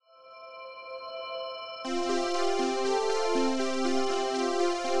Hey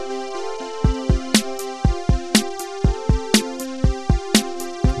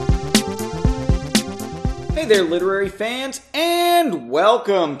there, literary fans, and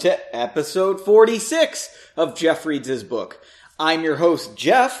welcome to episode 46 of Jeff Reads His Book. I'm your host,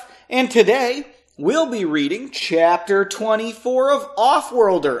 Jeff, and today we'll be reading chapter 24 of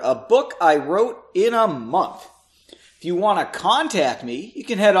Offworlder, a book I wrote in a month. If you want to contact me, you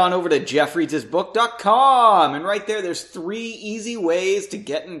can head on over to jeffreadshisbook.com, and right there's 3 easy ways to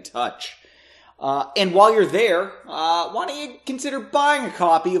get in touch. And while you're there, why don't you consider buying a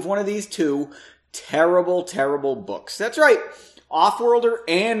copy of one of these 2 terrible books. That's right. Offworlder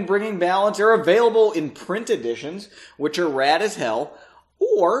and Bringing Balance are available in print editions, which are rad as hell.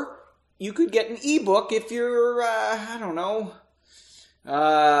 Or you could get an ebook if you're, I don't know.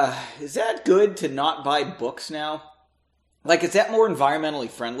 Is that good to not buy books now? Like, is that more environmentally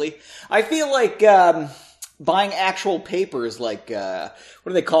friendly? I feel like buying actual paper is like, what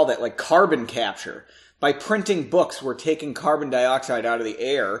do they call that? Like carbon capture. By printing books, we're taking carbon dioxide out of the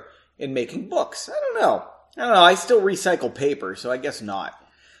air and making books. I don't know. I still recycle paper, so I guess not.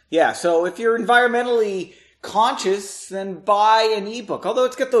 Yeah, so if you're environmentally conscious, then buy an ebook. Although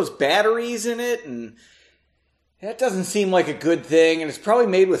it's got those batteries in it, and that doesn't seem like a good thing, and it's probably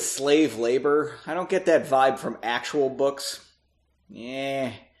made with slave labor. I don't get that vibe from actual books.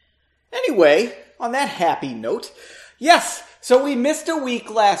 Yeah. Anyway, on that happy note, yes, so we missed a week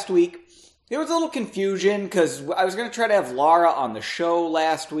last week. There was a little confusion because I was going to try to have Laura on the show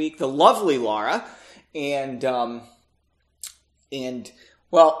last week, the lovely Laura, and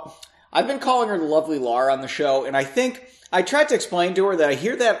well, I've been calling her the lovely Laura on the show, and I think I tried to explain to her that I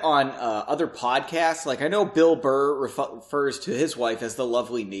hear that on other podcasts. Like, I know Bill Burr refers to his wife as the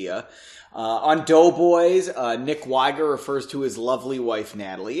lovely Nia. On Doughboys, Nick Weiger refers to his lovely wife,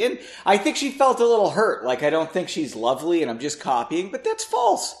 Natalie, and I think she felt a little hurt, like I don't think she's lovely and I'm just copying, but that's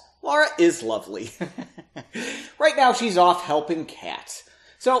false. Laura is lovely. Right now, she's off helping cats.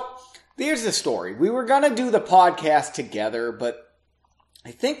 So, here's the story. We were going to do the podcast together, but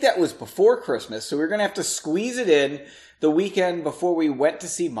I think that was before Christmas, so we were going to have to squeeze it in the weekend before we went to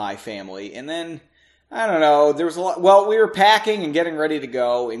see my family. And then, I don't know, there was a lot. Well, we were packing and getting ready to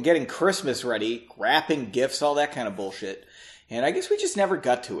go and getting Christmas ready, wrapping gifts, all that kind of bullshit. And I guess we just never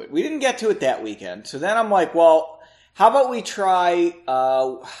got to it. We didn't get to it that weekend. So then I'm like, well, how about we try,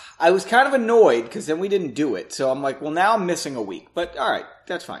 I was kind of annoyed because then we didn't do it. So I'm like, well, now I'm missing a week. But all right,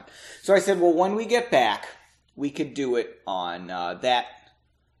 that's fine. So I said, well, when we get back, we could do it on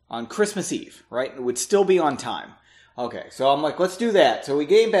on Christmas Eve, right? It would still be on time. Okay, so I'm like, let's do that. So we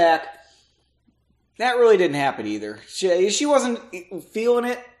came back. That really didn't happen either. She wasn't feeling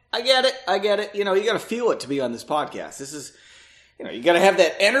it. I get it. You know, you got to feel it to be on this podcast. This is... You know, you gotta have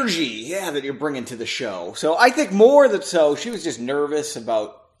that energy, that you're bringing to the show. So I think more that so, she was just nervous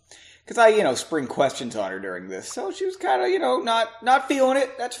about, because I, spring questions on her during this. So she was kind of, not feeling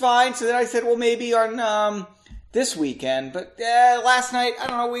it. That's fine. So then I said, well, maybe on this weekend. But last night, I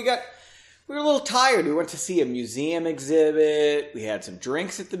don't know, we were a little tired. We went to see a museum exhibit. We had some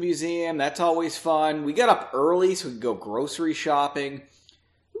drinks at the museum. That's always fun. We got up early so we could go grocery shopping.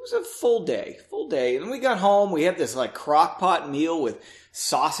 It was a full day. And then we got home, we had this like crock pot meal with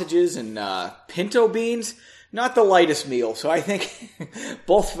sausages and pinto beans. Not the lightest meal, so I think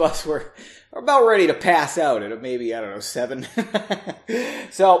both of us were about ready to pass out at maybe, 7.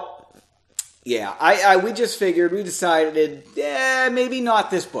 So, yeah, we just figured, we decided, maybe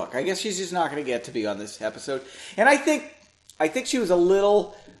not this book. I guess she's just not going to get to be on this episode. And I think she was a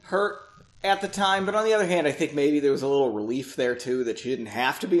little hurt at the time, but on the other hand, I think maybe there was a little relief there too that she didn't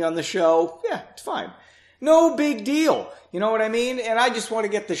have to be on the show. Yeah, it's fine. No big deal. You know what I mean? And I just want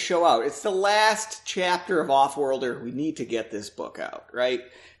to get the show out. It's the last chapter of Offworlder. We need to get this book out, right?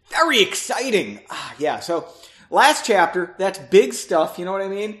 Very exciting. Yeah, so last chapter, that's big stuff, you know what I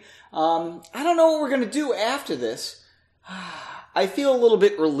mean? I don't know what we're going to do after this. I feel a little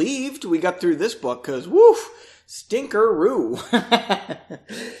bit relieved we got through this book because, woof, stinker-roo.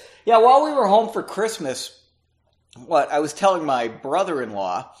 Yeah, while we were home for Christmas, I was telling my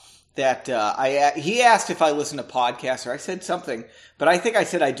brother-in-law that he asked if I listen to podcasts, or I said something, but I think I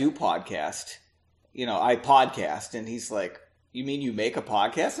said I do podcast. I podcast, and he's like, you mean you make a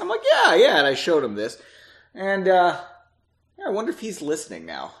podcast? I'm like, yeah, and I showed him this. And I wonder if he's listening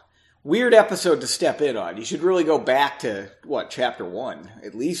now. Weird episode to step in on. You should really go back to, chapter 1,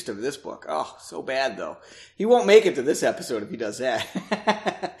 at least, of this book. Oh, so bad, though. He won't make it to this episode if he does that.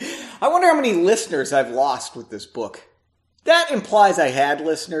 I wonder how many listeners I've lost with this book. That implies I had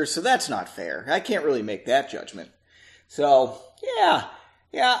listeners, so that's not fair. I can't really make that judgment. So, yeah.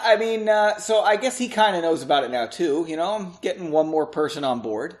 Yeah, I mean, so I guess he kind of knows about it now too. You know, I'm getting one more person on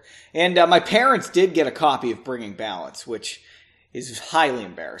board. And my parents did get a copy of Bringing Balance, which is highly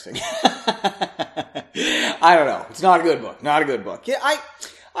embarrassing. I don't know. It's not a good book. Not a good book. Yeah, I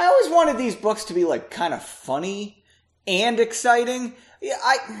always wanted these books to be like kind of funny and exciting. Yeah,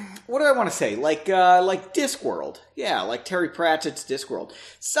 what do I want to say? Like Discworld. Yeah, like Terry Pratchett's Discworld.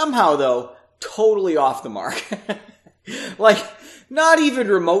 Somehow though, totally off the mark. Like, not even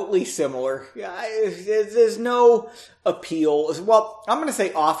remotely similar. Yeah, there's no appeal. Well, I'm going to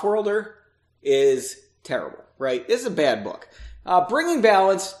say Offworlder is terrible, right? This is a bad book. Bringing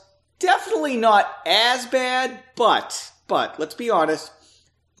Balance, definitely not as bad, but let's be honest,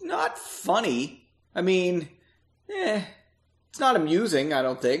 not funny. I mean, it's not amusing, I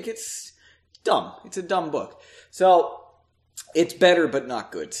don't think. It's dumb. It's a dumb book. So, it's better, but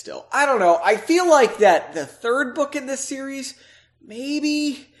not good still. I don't know. I feel like that the third book in this series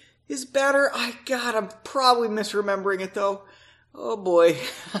maybe is better. I'm probably misremembering it though. Oh boy.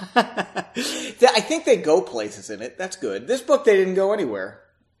 I think they go places in it. That's good. This book, they didn't go anywhere.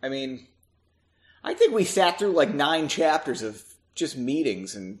 I mean, I think we sat through like 9 chapters of just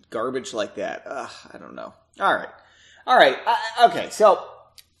meetings and garbage like that. I don't know. All right. Okay, so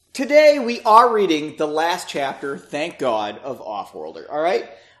today we are reading the last chapter, thank God, of Offworlder. All right?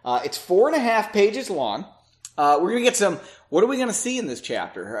 It's 4.5 pages long. We're going to get some, what are we going to see in this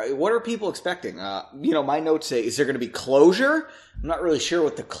chapter? What are people expecting? My notes say, is there going to be closure? I'm not really sure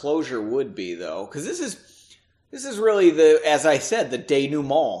what the closure would be, though, because this is really as I said, the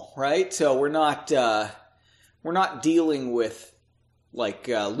denouement, right? So we're not dealing with like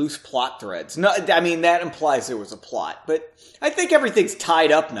loose plot threads. No, I mean, that implies there was a plot, but I think everything's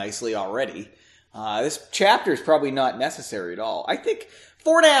tied up nicely already. This chapter is probably not necessary at all. I think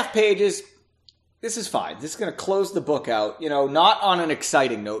 4.5 pages, this is fine. This is going to close the book out, not on an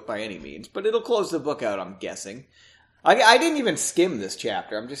exciting note by any means, but it'll close the book out, I'm guessing. I didn't even skim this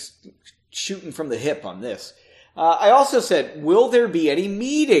chapter. I'm just shooting from the hip on this. I also said, will there be any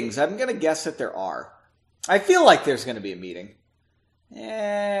meetings? I'm going to guess that there are. I feel like there's going to be a meeting.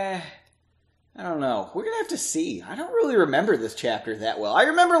 I don't know. We're going to have to see. I don't really remember this chapter that well. I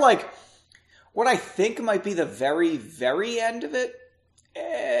remember, like, what I think might be the very, very end of it.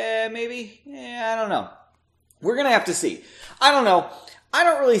 Maybe. I don't know. We're going to have to see. I don't know. I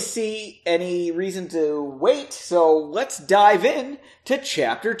don't really see any reason to wait, so let's dive in to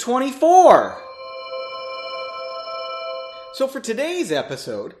chapter 24. So for today's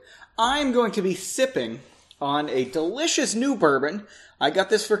episode, I'm going to be sipping on a delicious new bourbon. I got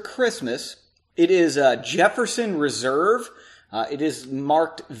this for Christmas. It is Jefferson Reserve. It is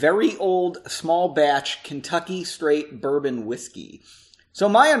marked very old, small batch Kentucky straight bourbon whiskey. So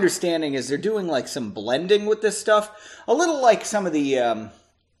my understanding is they're doing like some blending with this stuff. A little like some of the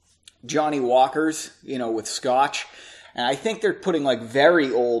Johnny Walkers, with Scotch. And I think they're putting like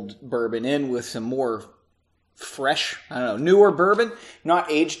very old bourbon in with some more fresh, newer bourbon.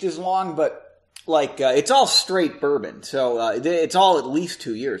 Not aged as long, but like, it's all straight bourbon, so it's all at least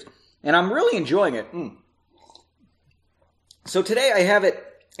 2 years. And I'm really enjoying it. So today I have it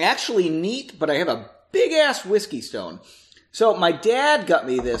actually neat, but I have a big-ass whiskey stone. So my dad got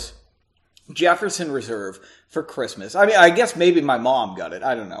me this Jefferson Reserve for Christmas. I mean, I guess maybe my mom got it.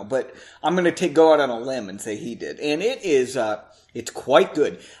 I don't know. But I'm going to go out on a limb and say he did. And it is, it's quite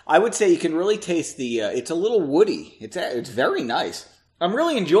good. I would say you can really taste it's a little woody. It's very nice. I'm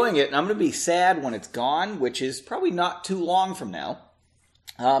really enjoying it, and I'm going to be sad when it's gone, which is probably not too long from now.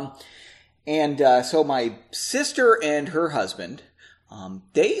 So my sister and her husband,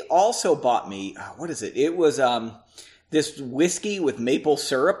 they also bought me, what is it? It was this whiskey with maple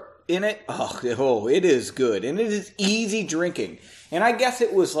syrup in it. Oh, it is good, and it is easy drinking. And I guess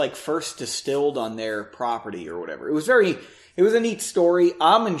it was like first distilled on their property or whatever. It was a neat story.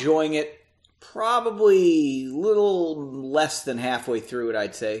 I'm enjoying it. Probably a little less than halfway through it,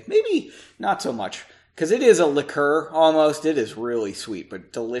 I'd say. Maybe not so much, because it is a liqueur almost. It is really sweet,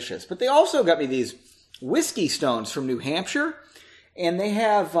 but delicious. But they also got me these whiskey stones from New Hampshire, and they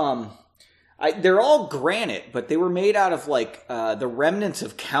have, they're all granite, but they were made out of like the remnants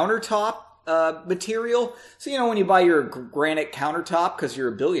of countertop material. So, when you buy your granite countertop, because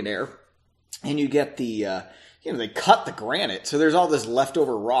you're a billionaire, and you get the... they cut the granite, so there's all this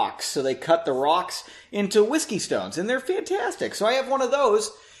leftover rocks. So they cut the rocks into whiskey stones, and they're fantastic. So I have one of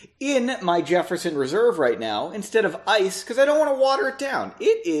those in my Jefferson Reserve right now instead of ice, because I don't want to water it down.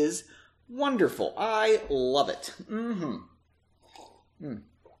 It is wonderful. I love it. And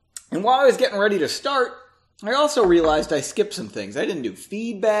while I was getting ready to start, I also realized I skipped some things. I didn't do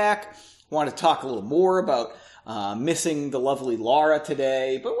feedback. I want to talk a little more about missing the lovely Laura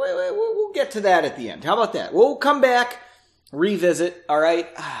today. But wait, we'll get to that at the end. How about that? We'll come back, revisit, all right?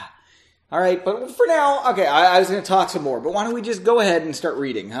 All right, but for now, okay, I was going to talk some more, but why don't we just go ahead and start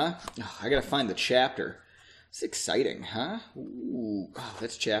reading, huh? Oh, I got to find the chapter. It's exciting, huh? Ooh,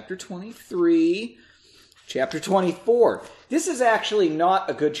 that's chapter 23. Chapter 24. This is actually not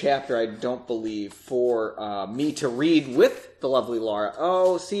a good chapter, I don't believe, for me to read with the lovely Laura.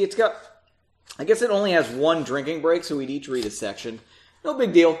 Oh, see, I guess it only has one drinking break, so we'd each read a section. No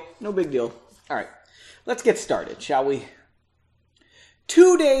big deal. No big deal. All right, let's get started, shall we?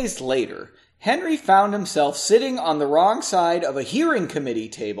 2 days later, Henry found himself sitting on the wrong side of a hearing committee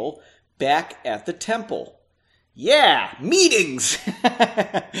table back at the temple. Yeah, meetings!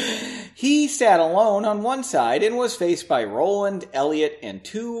 He sat alone on one side and was faced by Roland, Elliot,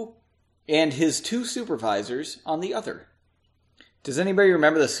 and his two supervisors on the other. Does anybody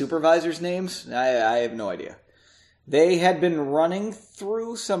remember the supervisors' names? I have no idea. They had been running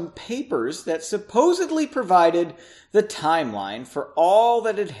through some papers that supposedly provided the timeline for all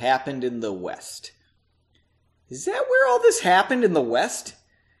that had happened in the West. Is that where all this happened in the West?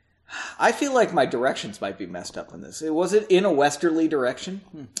 I feel like my directions might be messed up in this. Was it in a westerly direction?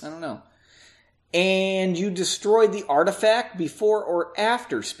 I don't know. And you destroyed the artifact before or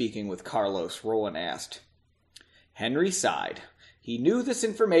after speaking with Carlos? Roland asked. Henry sighed. He knew this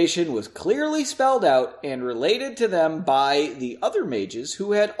information was clearly spelled out and related to them by the other mages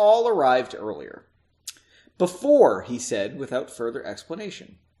who had all arrived earlier. Before, he said, without further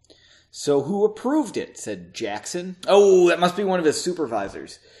explanation. So who approved it? Said Jackson. Oh, that must be one of his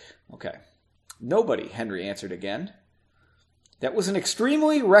supervisors. Okay. Nobody, Henry answered again. That was an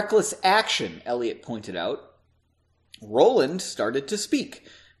extremely reckless action, Elliot pointed out. Roland started to speak,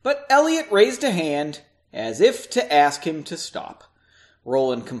 but Elliot raised a hand as if to ask him to stop.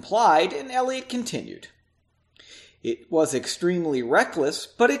 Roland complied, and Elliot continued. It was extremely reckless,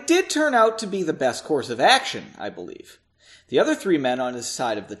 but it did turn out to be the best course of action, I believe. The other three men on his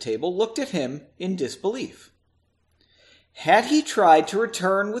side of the table looked at him in disbelief. Had he tried to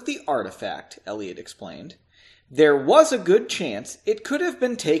return with the artifact, Elliot explained, there was a good chance it could have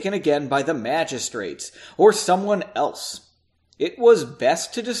been taken again by the magistrates or someone else. It was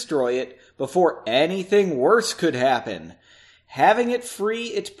best to destroy it before anything worse could happen. Having it free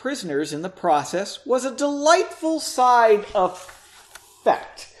its prisoners in the process was a delightful side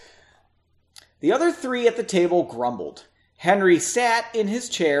effect. The other three at the table grumbled. Henry sat in his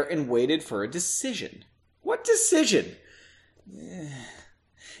chair and waited for a decision. What decision?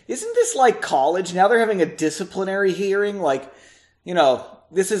 Isn't this like college? Now they're having a disciplinary hearing? Like,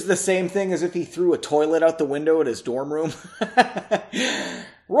 this is the same thing as if he threw a toilet out the window at his dorm room.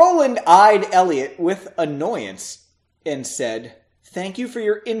 Roland eyed Elliot with annoyance and said, Thank you for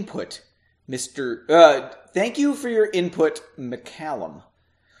your input, McCallum.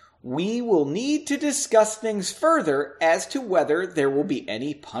 We will need to discuss things further as to whether there will be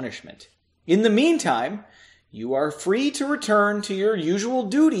any punishment. In the meantime, you are free to return to your usual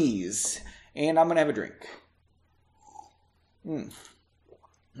duties. And I'm going to have a drink.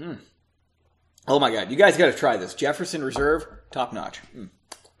 Oh my God, you guys got to try this. Jefferson Reserve, top notch.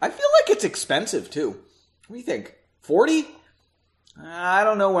 I feel like it's expensive too. What do you think? 40? I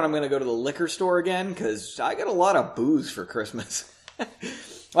don't know when I'm going to go to the liquor store again because I got a lot of booze for Christmas.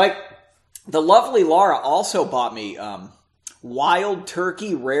 Like, the lovely Laura also bought me Wild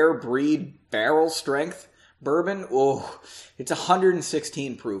Turkey Rare Breed Barrel Strength bourbon. Oh, it's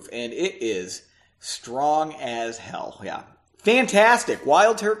 116 proof, and it is strong as hell. Yeah. Fantastic.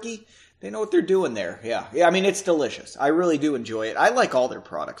 Wild Turkey, they know what they're doing there. Yeah, I mean, it's delicious. I really do enjoy it. I like all their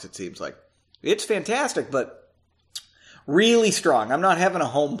products, it seems like. It's fantastic, but really strong. I'm not having a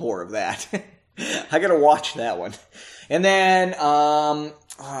home pour of that. I gotta watch that one. And then,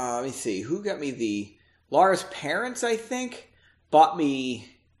 let me see. Who got me Laura's parents, I think, bought me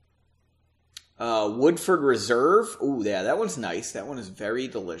Woodford Reserve. Ooh, yeah, that one's nice. That one is very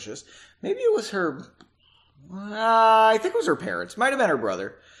delicious. Maybe it was her... I think it was her parents. Might have been her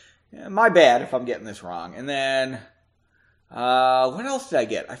brother. Yeah, my bad if I'm getting this wrong. And then... what else did I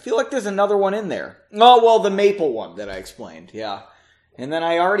get? I feel like there's another one in there. Oh, well, the maple one that I explained. Yeah. And then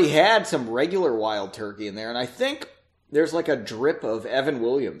I already had some regular Wild Turkey in there. And I think there's like a drip of Evan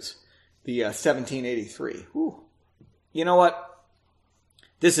Williams. The 1783. Whew. You know what?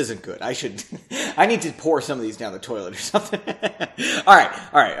 This isn't good. I need to pour some of these down the toilet or something. All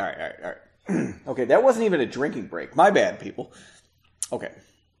right. Okay, that wasn't even a drinking break. My bad, people. Okay.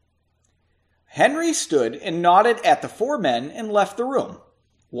 Henry stood and nodded at the four men and left the room.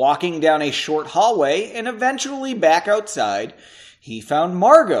 Walking down a short hallway and eventually back outside, he found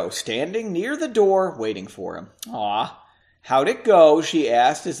Margot standing near the door waiting for him. "Aw, how'd it go?" she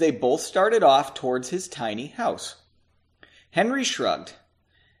asked as they both started off towards his tiny house. Henry shrugged.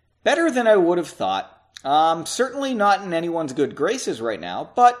 "Better than I would have thought. I'm certainly not in anyone's good graces right now,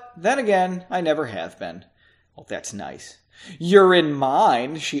 but then again, I never have been." "Oh, that's nice." "You're in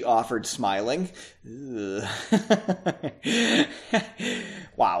mine," she offered, smiling.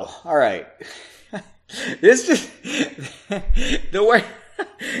 Wow, all right. It's just the way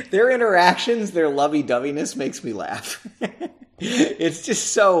their interactions, their lovey-doveyness makes me laugh. It's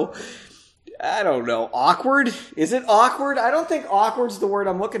just so, I don't know, awkward? Is it awkward? I don't think awkward's the word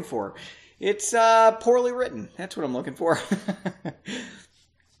I'm looking for. It's poorly written. That's what I'm looking for.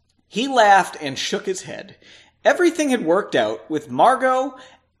 He laughed and shook his head. Everything had worked out with Margot.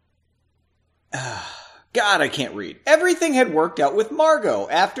 God, I can't read. Everything had worked out with Margot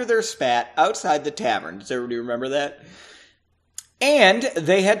after their spat outside the tavern. Does everybody remember that? And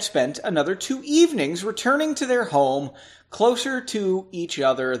they had spent another 2 evenings returning to their home, closer to each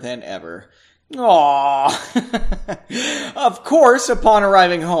other than ever. Aww. Of course, upon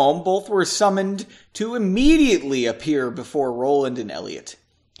arriving home, both were summoned to immediately appear before Roland and Elliot.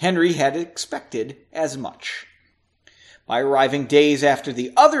 Henry had expected as much. By arriving days after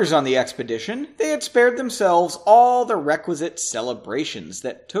the others on the expedition, they had spared themselves all the requisite celebrations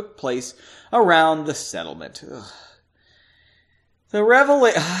that took place around the settlement. Ugh.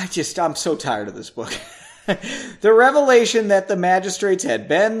 I'm so tired of this book. The revelation that the magistrates had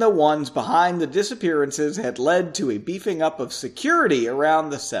been the ones behind the disappearances had led to a beefing up of security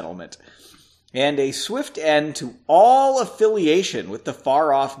around the settlement, and a swift end to all affiliation with the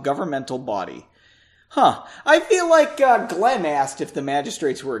far-off governmental body. I feel like Glenn asked if the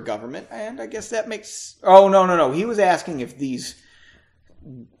magistrates were a government, and I guess that makes... Oh, no. He was asking if these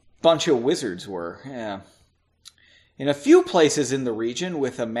bunch of wizards were. Yeah. In a few places in the region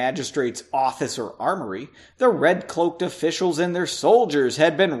with a magistrate's office or armory, the red-cloaked officials and their soldiers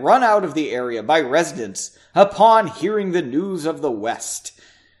had been run out of the area by residents upon hearing the news of the West.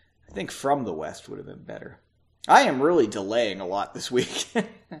 I think from the West would have been better. I am really delaying a lot this week.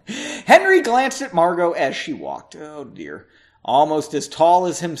 Henry glanced at Margot as she walked. Oh, dear. Almost as tall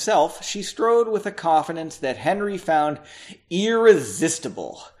as himself, she strode with a confidence that Henry found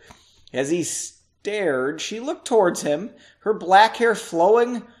irresistible. As he stared, she looked towards him, her black hair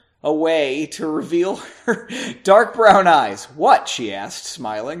flowing away to reveal her dark brown eyes. "What?" she asked,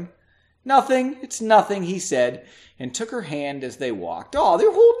 smiling. "Nothing. It's nothing," he said, and took her hand as they walked. Oh,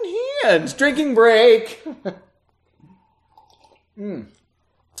 they're holding hands. Drinking break.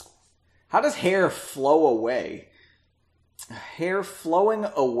 How does hair flow away? Hair flowing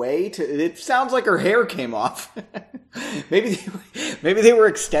away it sounds like her hair came off. maybe they were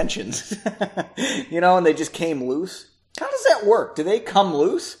extensions. And they just came loose. How does that work? Do they come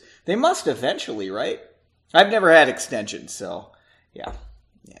loose? They must eventually, right? I've never had extensions, so yeah.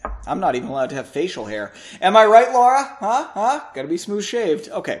 I'm not even allowed to have facial hair. Am I right, Laura? Huh? Gotta be smooth shaved.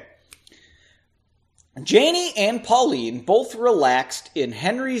 Okay. Janie and Pauline both relaxed in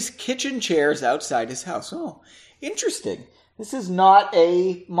Henry's kitchen chairs outside his house. Oh, interesting. This is not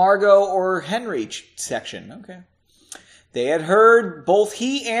a Margot or Henry section. Okay. They had heard both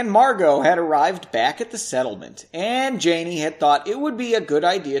he and Margot had arrived back at the settlement, and Janie had thought it would be a good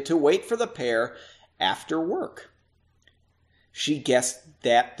idea to wait for the pair after work. She guessed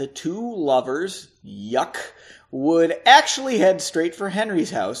that the two lovers, would actually head straight for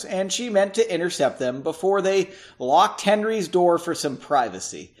Henry's house, and she meant to intercept them before they locked Henry's door for some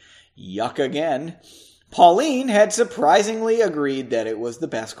privacy. Again. Pauline had surprisingly agreed that it was the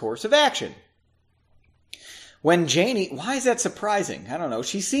best course of action. When Janie... Why is that surprising? I don't know.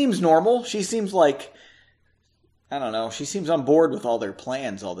 She seems normal. She seems like... I don't know. She seems on board with all their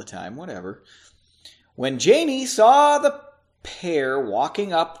plans all the time. Whatever. When Janie saw the pair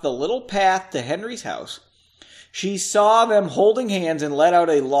walking up the little path to Henry's house, she saw them holding hands and let out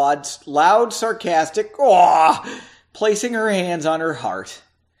a loud sarcastic, "Aw!" placing her hands on her heart.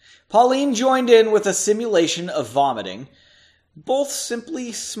 Pauline joined in with a simulation of vomiting. Both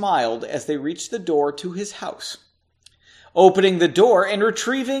simply smiled as they reached the door to his house. Opening the door and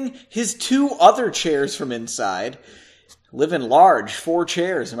retrieving his 2 other chairs from inside. Living large, 4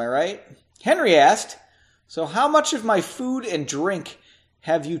 chairs, am I right? Henry asked, "So how much of my food and drink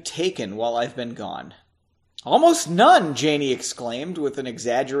have you taken while I've been gone?" "Almost none," Janie exclaimed with an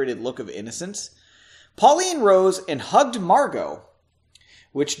exaggerated look of innocence. Pauline rose and hugged Margot,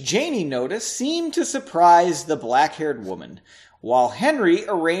 which Janie noticed seemed to surprise the black-haired woman, while Henry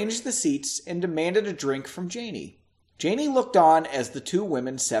arranged the seats and demanded a drink from Janie. Janie looked on as the 2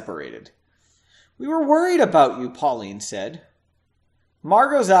 women separated. "We were worried about you," Pauline said.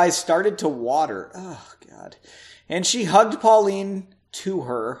 Margot's eyes started to water. Oh, God. And she hugged Pauline to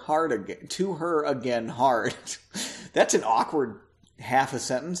her again hard. That's an awkward half a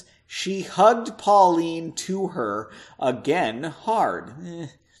sentence. She hugged Pauline to her again hard.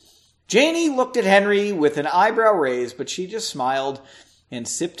 Janie looked at Henry with an eyebrow raised, but she just smiled and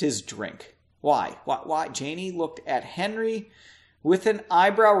sipped his drink. Why? Janie looked at Henry with an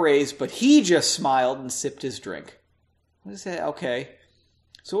eyebrow raised, but he just smiled and sipped his drink. What is that? Okay.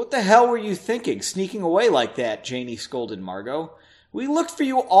 So what the hell were you thinking, sneaking away like that? Janie scolded Margot. We looked for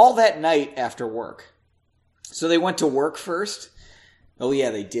you all that night after work. So they went to work first? Oh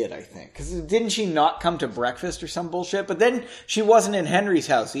yeah, they did, I think. Because didn't she not come to breakfast or some bullshit? But then she wasn't in Henry's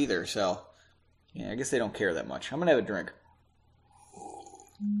house either, so... Yeah, I guess they don't care that much. I'm gonna have a drink.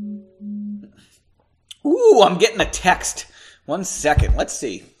 Ooh, I'm getting a text. 1 second, let's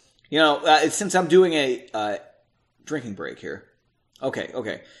see. Since I'm doing a drinking break here.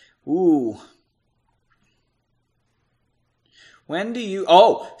 Okay. Ooh. When do you...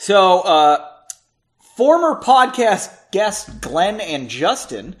 former podcast guests Glenn and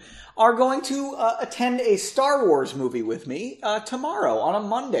Justin are going to attend a Star Wars movie with me tomorrow on a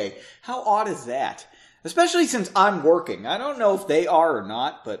Monday. How odd is that? Especially since I'm working. I don't know if they are or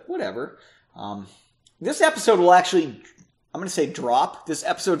not, but whatever. This episode will actually, I'm going to say drop. This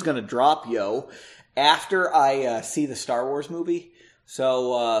episode's going to drop, after I see the Star Wars movie.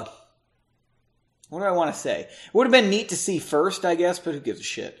 So, what do I want to say? It would have been neat to see first, I guess, but who gives a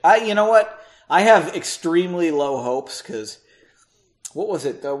shit? You know what? I have extremely low hopes, because, what was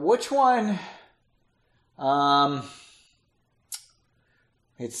it? Which one?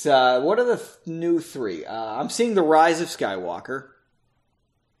 It's, what are the new three? I'm seeing The Rise of Skywalker.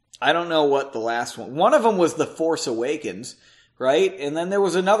 I don't know what the last one... One of them was The Force Awakens, right? And then there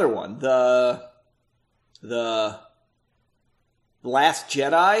was another one. The Last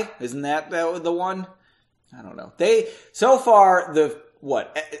Jedi? Isn't that the one? I don't know. So far,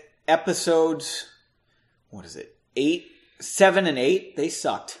 episodes... What is it? 7 and 8? They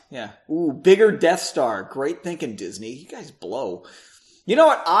sucked. Yeah. Ooh, bigger Death Star. Great thinking, Disney. You guys blow. You know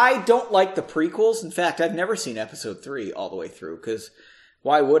what? I don't like the prequels. In fact, I've never seen episode 3 all the way through, because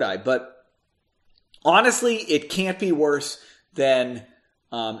why would I? But honestly, it can't be worse than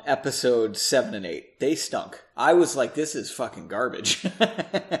episodes 7 and 8. They stunk. I was like, this is fucking garbage.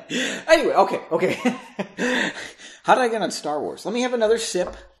 Anyway, okay. How did I get on Star Wars? Let me have another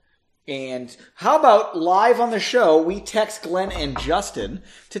sip. And how about live on the show, we text Glenn and Justin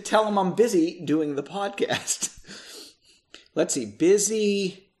to tell them I'm busy doing the podcast. Let's see.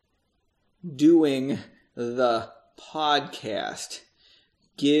 Busy doing the podcast.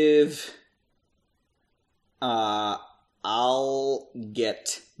 I'll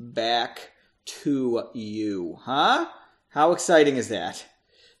get back to you. Huh? How exciting is that?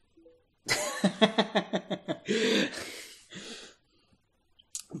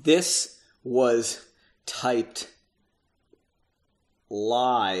 This was typed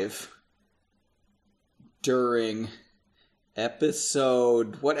live during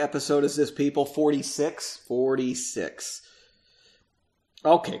episode... What episode is this, people? 46? 46.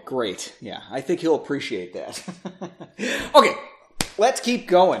 Okay, great. Yeah, I think he'll appreciate that. Okay, let's keep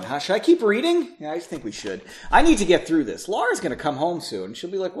going. Should I keep reading? Yeah, I think we should. I need to get through this. Laura's going to come home soon.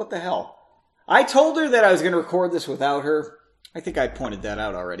 She'll be like, what the hell? I told her that I was going to record this without her. I think I pointed that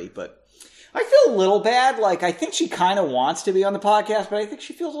out already, but I feel a little bad. Like, I think she kind of wants to be on the podcast, but I think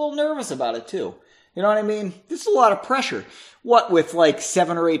she feels a little nervous about it too. You know what I mean? This is a lot of pressure. What with like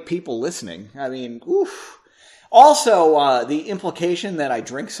 7 or 8 people listening? I mean, oof. Also, the implication that I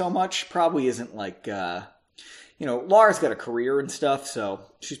drink so much probably isn't like, Laura's got a career and stuff, so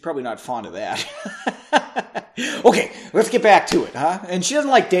she's probably not fond of that. Okay, let's get back to it, huh? And she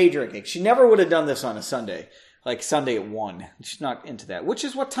doesn't like day drinking. She never would have done this on a Sunday. Like Sunday at 1. She's not into that. Which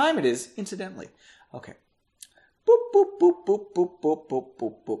is what time it is, incidentally. Okay. Boop, boop, boop, boop, boop, boop, boop,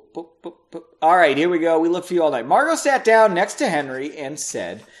 boop, boop, boop, boop, boop. All right, here we go. We looked for you all night. Margot sat down next to Henry and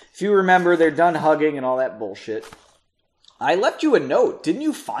said, if you remember, they're done hugging and all that bullshit. I left you a note. Didn't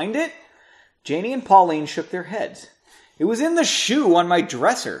you find it? Janie and Pauline shook their heads. It was in the shoe on my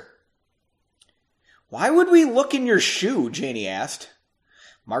dresser. Why would we look in your shoe? Janie asked.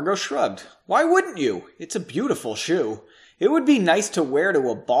 Margot shrugged. Why wouldn't you? It's a beautiful shoe. It would be nice to wear to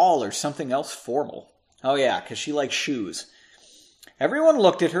a ball or something else formal. Oh yeah, because she likes shoes. Everyone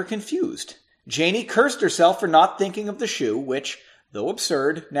looked at her confused. Janie cursed herself for not thinking of the shoe, which, though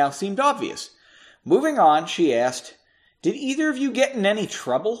absurd, now seemed obvious. Moving on, she asked, did either of you get in any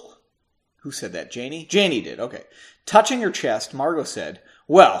trouble? Who said that, Janie? Janie did, okay. Touching her chest, Margot said,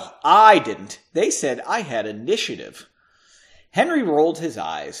 well, I didn't. They said I had initiative. Henry rolled his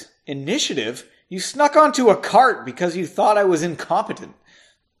eyes. Initiative? You snuck onto a cart because you thought I was incompetent.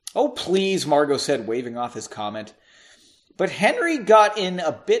 Oh, please, Margot said, waving off his comment. But Henry got in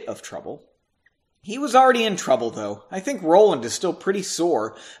a bit of trouble. He was already in trouble, though. I think Roland is still pretty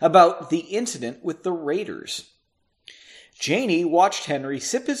sore about the incident with the Raiders. Janie watched Henry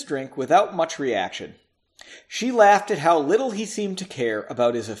sip his drink without much reaction. She laughed at how little he seemed to care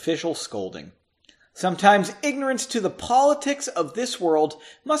about his official scolding. Sometimes ignorance to the politics of this world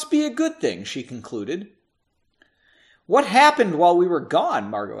must be a good thing, she concluded. What happened while we were gone?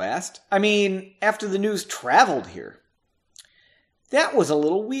 Margot asked. I mean, after the news traveled here. That was a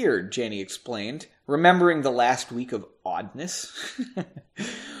little weird, Janie explained, remembering the last week of oddness.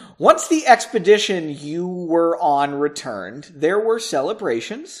 Once the expedition you were on returned, there were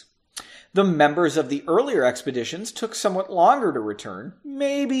celebrations. The members of the earlier expeditions took somewhat longer to return,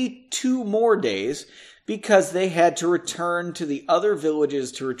 maybe 2 more days, because they had to return to the other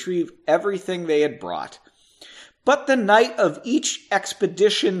villages to retrieve everything they had brought. But the night of each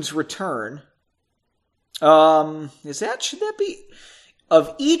expedition's return... should that be...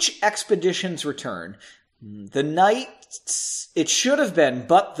 Of each expedition's return, the nights... It should have been,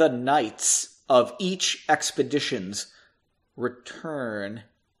 but the nights of each expedition's return...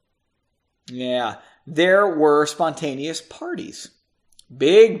 Yeah, there were spontaneous parties.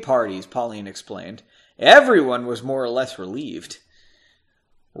 Big parties, Pauline explained. Everyone was more or less relieved.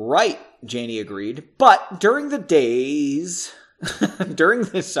 Right, Janie agreed. But during the days...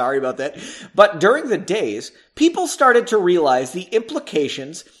 Sorry about that. But during the days, people started to realize the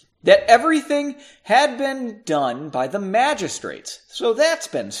implications that everything had been done by the magistrates. So that's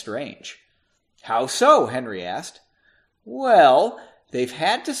been strange. How so? Henry asked. Well... They've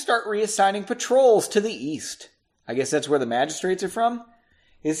had to start reassigning patrols to the east. I guess that's where the magistrates are from?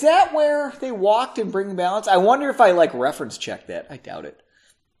 Is that where they walked in Bringing Balance? I wonder if I, reference checked that. I doubt it.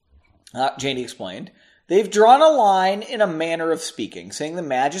 Janie explained. They've drawn a line in a manner of speaking, saying the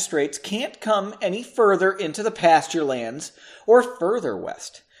magistrates can't come any further into the pasture lands or further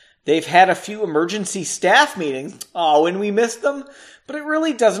west. They've had a few emergency staff meetings. Oh, and we missed them? But it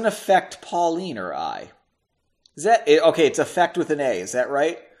really doesn't affect Pauline or I. Is that it? Okay, it's affect with an A. Is that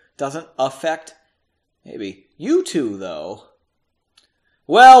right? Doesn't affect? Maybe. You two, though.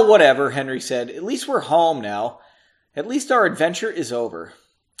 Well, whatever, Henry said. At least we're home now. At least our adventure is over.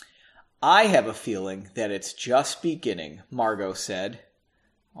 I have a feeling that it's just beginning, Margot said.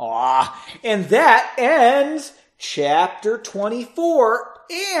 And that ends Chapter 24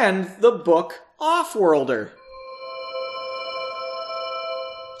 and the book Offworlder.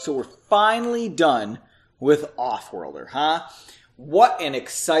 So we're finally done with Offworlder, huh? What an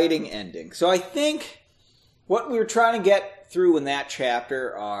exciting ending. So I think what we were trying to get through in that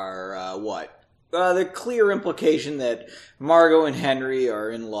chapter are, the clear implication that Margot and Henry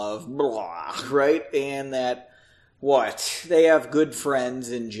are in love, blah, right? And that, they have good friends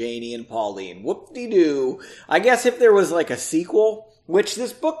in Janie and Pauline. Whoop-de-doo. I guess if there was a sequel, which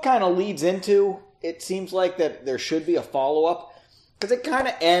this book kind of leads into, it seems like that there should be a follow-up. Because it kind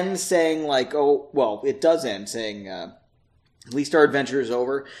of ends saying, it does end saying, at least our adventure is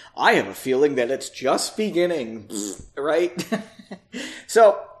over. I have a feeling that it's just beginning, right?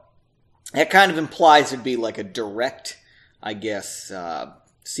 So, that kind of implies it'd be a direct, I guess,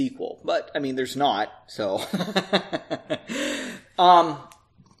 sequel. But, I mean, there's not, so. I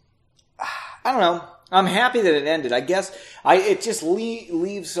don't know. I'm happy that it ended. I guess it just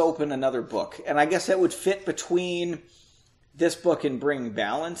leaves open another book. And I guess that would fit between this book and Bringing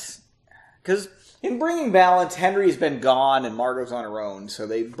Balance. Because in Bringing Balance, Henry's been gone and Margot's on her own, so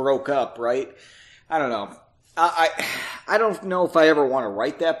they broke up, right? I don't know. I don't know if I ever want to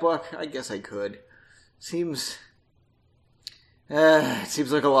write that book. I guess I could. It seems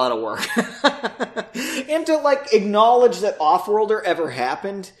like a lot of work. And to, acknowledge that Offworlder ever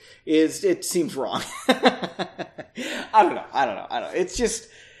happened it seems wrong. I don't know. It's just...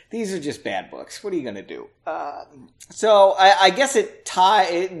 These are just bad books. What are you going to do? So I guess did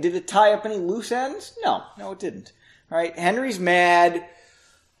it tie up any loose ends? No, it didn't. Right? Henry's mad.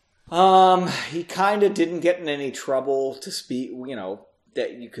 He kind of didn't get in any trouble to speak,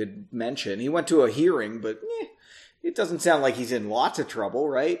 that you could mention. He went to a hearing, but it doesn't sound like he's in lots of trouble,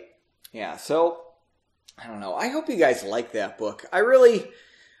 right? Yeah, so I don't know. I hope you guys like that book.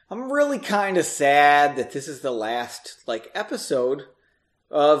 I'm really kind of sad that this is the last episode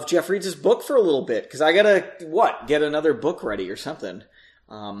of Jeff Reads' book for a little bit, because I gotta, get another book ready or something.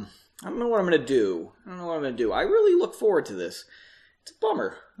 I don't know what I'm gonna do. I really look forward to this. It's a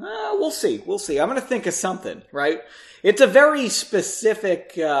bummer. We'll see. We'll see. I'm going to think of something, right? It's a very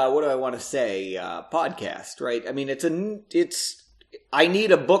specific, what do I want to say, podcast, right? I mean, I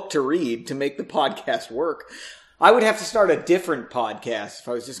need a book to read to make the podcast work. I would have to start a different podcast if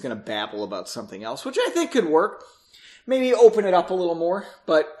I was just going to babble about something else, which I think could work. Maybe open it up a little more.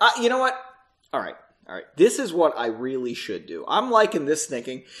 But you know what? All right. This is what I really should do. I'm liking this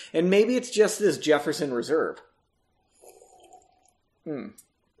thinking, and maybe it's just this Jefferson Reserve.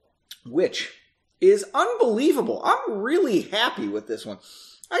 Which is unbelievable. I'm really happy with this one.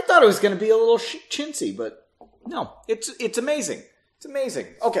 I thought it was going to be a little chintzy, but no, it's amazing. It's amazing.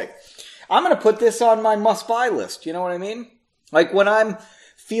 Okay, I'm going to put this on my must-buy list. You know what I mean? Like when I'm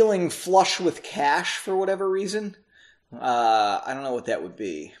feeling flush with cash for whatever reason. I don't know what that would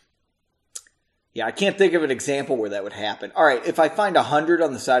be. Yeah, I can't think of an example where that would happen. All right, if I find 100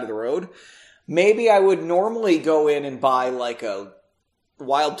 on the side of the road, maybe I would normally go in and buy like a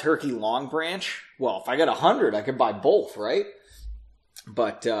Wild Turkey Long Branch. Well, if I got 100, I could buy both, right?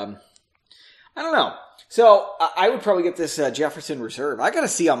 But I don't know. So I would probably get this Jefferson Reserve. I got to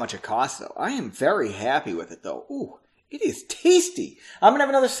see how much it costs, though. I am very happy with it, though. Ooh, it is tasty. I'm going to have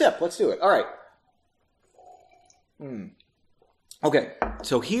another sip. Let's do it. All right. Okay,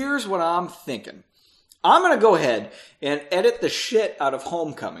 so here's what I'm thinking. I'm going to go ahead and edit the shit out of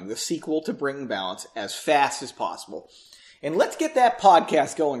Homecoming, the sequel to Bringing Balance, as fast as possible. And let's get that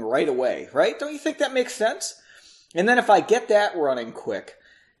podcast going right away, right? Don't you think that makes sense? And then if I get that running quick,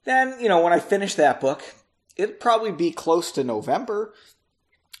 then, when I finish that book, it'll probably be close to November.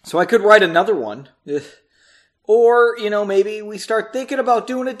 So I could write another one. Or, maybe we start thinking about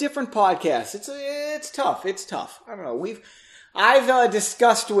doing a different podcast. It's tough. It's tough. I don't know. I've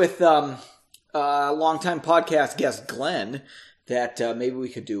discussed with longtime podcast guest Glenn that maybe we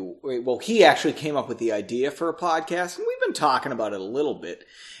could do. Well, he actually came up with the idea for a podcast, and we've been talking about it a little bit.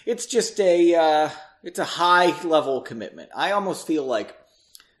 It's just it's a high level commitment. I almost feel like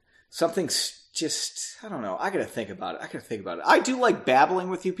something's just, I don't know. I gotta think about it. I do like babbling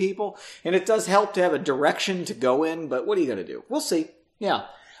with you people, and it does help to have a direction to go in, but what are you gonna do? We'll see. Yeah.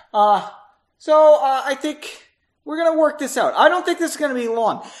 So I think we're gonna work this out. I don't think this is gonna be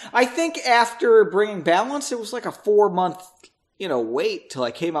long. I think after Bringing Balance, it was like a 4-month, wait till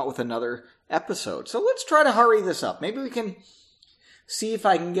I came out with another episode. So let's try to hurry this up. Maybe we can see if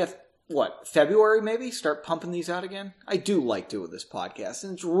I can get, February maybe? Start pumping these out again? I do like doing this podcast,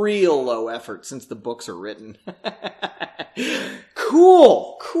 and it's real low effort since the books are written.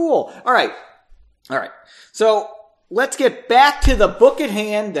 Cool. All right. So let's get back to the book at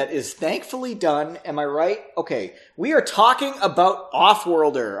hand that is thankfully done. Am I right? Okay. We are talking about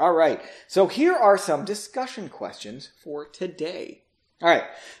Offworlder. All right. So here are some discussion questions for today. All right.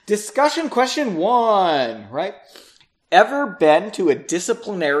 Discussion question 1, right? Ever been to a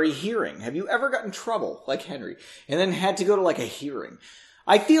disciplinary hearing? Have you ever gotten in trouble, like Henry, and then had to go to like a hearing?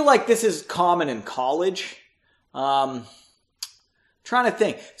 I feel like this is common in college. Trying to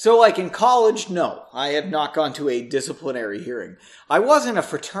think. So like in college, no, I have not gone to a disciplinary hearing. I was in a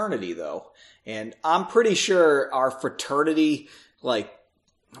fraternity though, and I'm pretty sure our fraternity,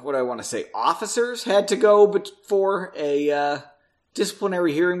 officers had to go before a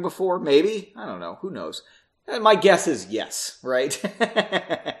disciplinary hearing before, maybe? I don't know. Who knows? My guess is yes, right?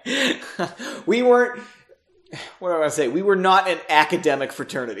 We weren't, what do I want to say? We were not an academic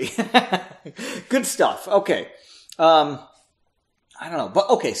fraternity. Good stuff. Okay. I don't know. But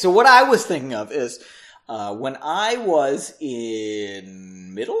okay, so what I was thinking of is when I was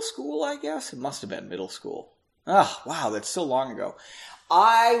in middle school, I guess. It must have been middle school. Oh, wow, that's so long ago.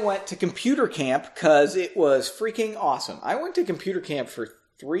 I went to computer camp because it was freaking awesome. I went to computer camp for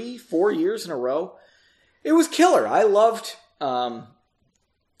 3-4 years in a row. It was killer. I loved that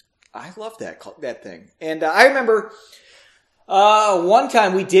thing. And I remember one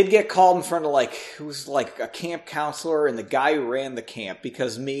time we did get called in front of it was like a camp counselor and the guy who ran the camp,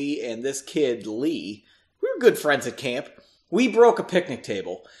 because me and this kid, Lee, we were good friends at camp. We broke a picnic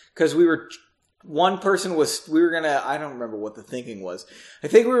table because we were going to, I don't remember what the thinking was. I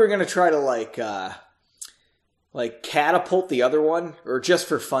think we were going to try to catapult the other one, or just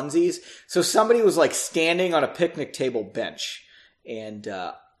for funsies. So somebody was standing on a picnic table bench, and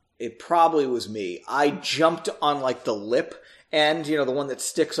it probably was me. I jumped on the lip end, the one that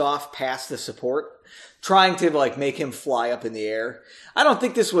sticks off past the support, trying to make him fly up in the air. I don't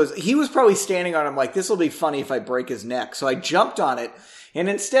think he was probably standing on him this will be funny if I break his neck. So I jumped on it, and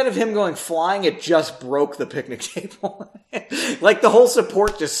instead of him going flying, it just broke the picnic table. The whole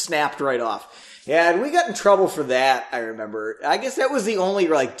support just snapped right off. Yeah, and we got in trouble for that, I remember. I guess that was the only,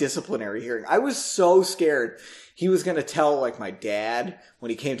 disciplinary hearing. I was so scared he was going to tell, like, my dad when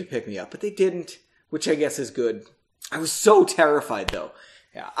he came to pick me up, but they didn't, which I guess is good. I was so terrified, though.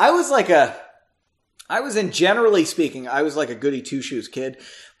 Yeah, generally speaking, I was like a goody two-shoes kid,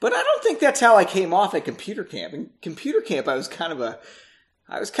 but I don't think that's how I came off at computer camp. In computer camp, I was kind of a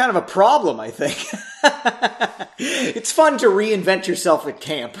problem, I think. It's fun to reinvent yourself at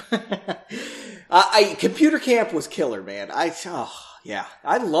camp. Computer camp was killer, man. I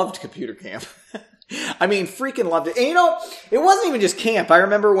loved computer camp. I mean, freaking loved it. And it wasn't even just camp. I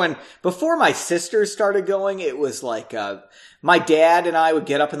remember before my sisters started going, it was like, my dad and I would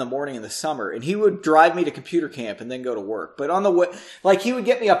get up in the morning in the summer, and he would drive me to computer camp and then go to work. But on the way, like, he would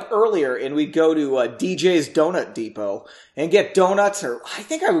get me up earlier, and we'd go to DJ's Donut Depot and get donuts, or I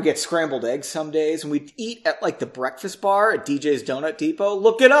think I would get scrambled eggs some days, and we'd eat at, like, the breakfast bar at DJ's Donut Depot.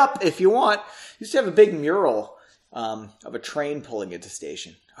 Look it up if you want. Used to have a big mural of a train pulling into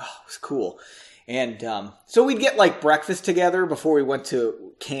station. Oh, it was cool. And so we'd get, like, breakfast together before we went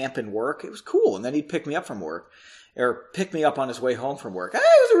to camp and work. It was cool. And then he'd pick me up from work, or pick me up on his way home from work. It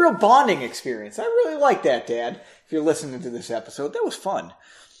was a real bonding experience. I really like that, Dad, if you're listening to this episode. That was fun.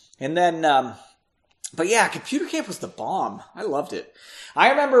 And then, but yeah, computer camp was the bomb. I loved it. I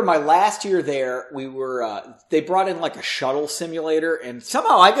remember my last year there, they brought in, like, a shuttle simulator, and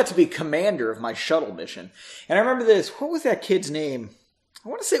somehow I got to be commander of my shuttle mission. And I remember what was that kid's name? I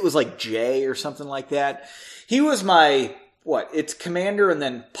want to say it was like Jay or something like that. He was it's commander, and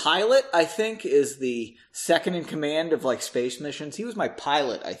then pilot, I think, is the second in command of, like, space missions. He was my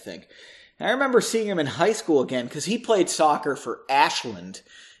pilot, I think. And I remember seeing him in high school again, because he played soccer for Ashland.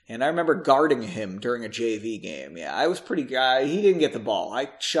 And I remember guarding him during a JV game. Yeah, I was pretty guy. He didn't get the ball. I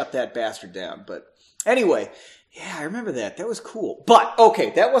shut that bastard down. But anyway, yeah, I remember that. That was cool. But,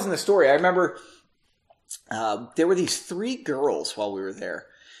 okay, that wasn't the story. I remember there were these 3 girls while we were there.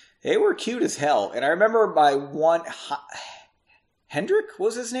 They were cute as hell. And I remember by one, Hendrik? What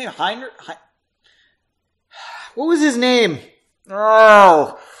was his name? Heinrich? What was his name?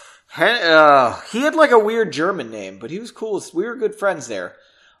 Oh, he had like a weird German name, but he was cool. We were good friends there.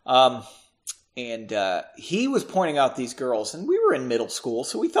 And he was pointing out these girls, and we were in middle school,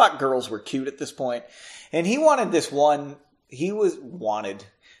 so we thought girls were cute at this point. And he wanted this one, we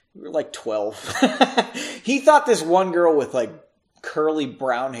were like 12. He thought this one girl with like curly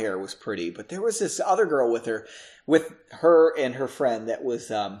brown hair was pretty, but there was this other girl with her and her friend that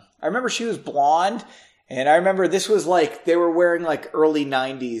was, I remember she was blonde, and I remember this was like, they were wearing like early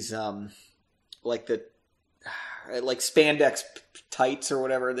 90s, like spandex tights or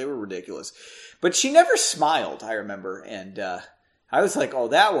whatever. They were ridiculous. But she never smiled, I remember, and I was like, oh,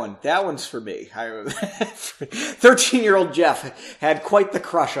 that one's for me. 13-year-old Jeff had quite the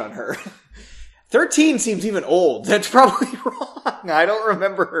crush on her. 13 seems even old. That's probably wrong. I don't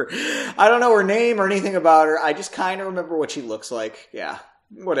remember her. I don't know her name or anything about her. I just kind of remember what she looks like. Yeah,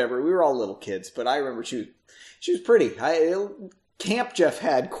 whatever. We were all little kids, but I remember she was pretty. Camp Jeff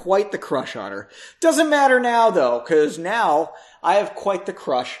had quite the crush on her. Doesn't matter now, though, because now I have quite the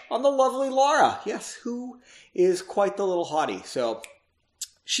crush on the lovely Laura. Yes, who is quite the little hottie. So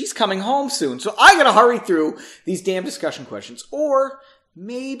she's coming home soon. So I gotta hurry through these damn discussion questions. Or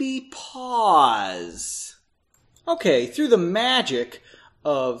maybe pause. Okay, through the magic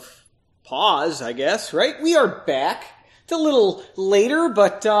of pause, I guess, right? We are back. It's a little later,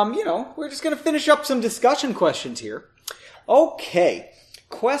 but, we're just gonna finish up some discussion questions here. Okay,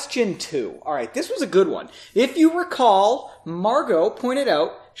 question 2. All right, this was a good one. If you recall, Margot pointed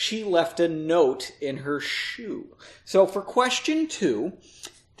out she left a note in her shoe. So for question 2,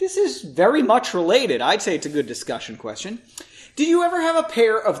 this is very much related. I'd say it's a good discussion question. Did you ever have a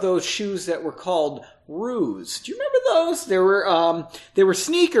pair of those shoes that were called Ruse? Do you remember those? They were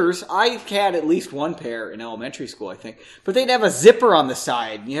sneakers. I had at least one pair in elementary school, I think. But they'd have a zipper on the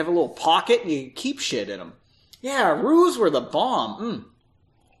side. You have a little pocket, and you could keep shit in them. Yeah, Ruse were the bomb.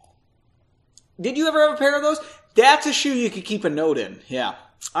 Did you ever have a pair of those? That's a shoe you could keep a note in. Yeah.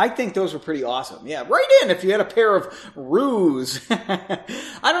 I think those were pretty awesome. Yeah, write in if you had a pair of Ruse. I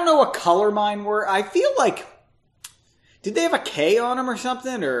don't know what color mine were. I feel like, did they have a K on them or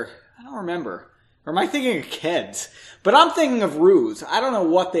something? Or, I don't remember. Or am I thinking of Keds? But I'm thinking of Ruse. I don't know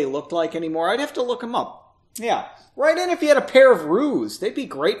what they looked like anymore. I'd have to look them up. Yeah. Write in if you had a pair of Ruse. They'd be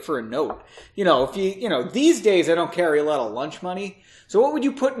great for a note. These days I don't carry a lot of lunch money. So what would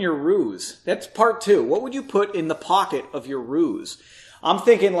you put in your Ruse? That's part 2. What would you put in the pocket of your Ruse? I'm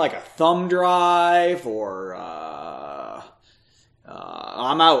thinking like a thumb drive or,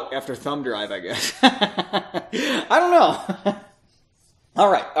 I'm out after thumb drive, I guess. I don't know.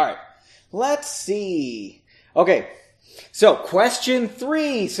 All right. Let's see. Okay. So, question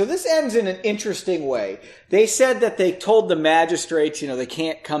 3. So this ends in an interesting way. They said that they told the magistrates, they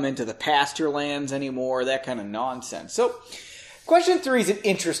can't come into the pasture lands anymore, that kind of nonsense. So, question 3 is an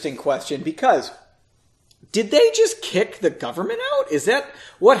interesting question because did they just kick the government out? Is that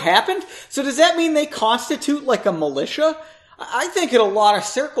what happened? So does that mean they constitute like a militia? I think in a lot of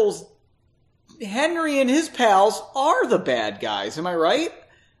circles, Henry and his pals are the bad guys. Am I right?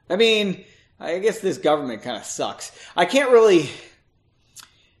 I mean, I guess this government kind of sucks. I can't really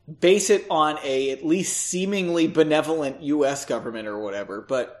base it on a at least seemingly benevolent U.S. government or whatever,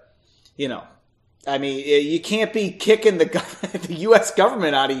 but, I mean, you can't be kicking the U.S.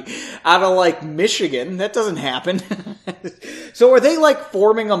 government out of like Michigan. That doesn't happen. So are they like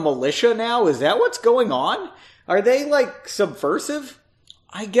forming a militia now? Is that what's going on? Are they like subversive?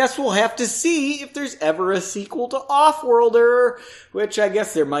 I guess we'll have to see if there's ever a sequel to Offworlder, which I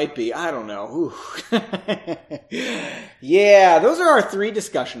guess there might be. I don't know. Yeah, those are our 3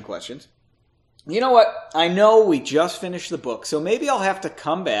 discussion questions. You know what? I know we just finished the book, so maybe I'll have to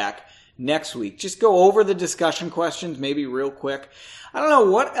come back next week. Just go over the discussion questions, maybe real quick. I don't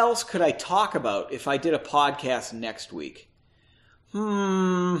know, what else could I talk about if I did a podcast next week?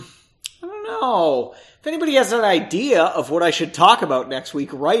 I don't know. If anybody has an idea of what I should talk about next week,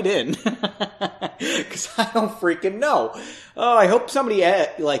 write in. Because I don't freaking know. Oh, I hope somebody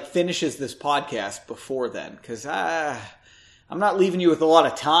finishes this podcast before then. Because I'm not leaving you with a lot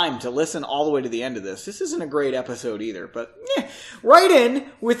of time to listen all the way to the end of this. This isn't a great episode either. But write in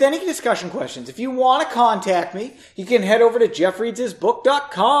with any discussion questions. If you want to contact me, you can head over to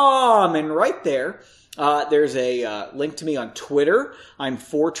jeffreadshisbook.com. And right there, there's a link to me on Twitter. I'm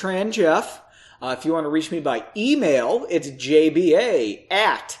FortranJeff. If you want to reach me by email, it's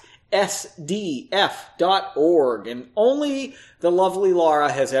jba@sdf.org. And only the lovely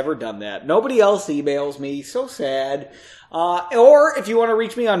Laura has ever done that. Nobody else emails me. So sad. Or if you want to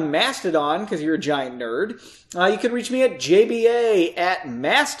reach me on Mastodon, because you're a giant nerd, you can reach me at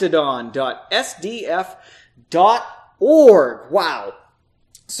jba@mastodon.sdf.org. Wow.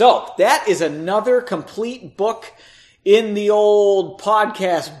 So, that is another complete book in the old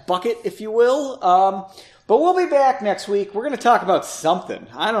podcast bucket, if you will. But we'll be back next week. We're going to talk about something.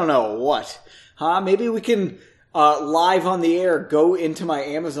 I don't know what. Maybe we can, live on the air, go into my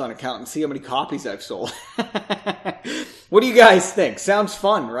Amazon account and see how many copies I've sold. What do you guys think? Sounds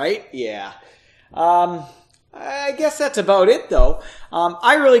fun, right? Yeah. I guess that's about it, though.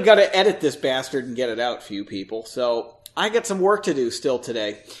 I really got to edit this bastard and get it out for you people, so I got some work to do still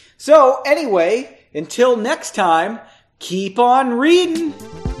today. So, anyway, until next time, keep on reading.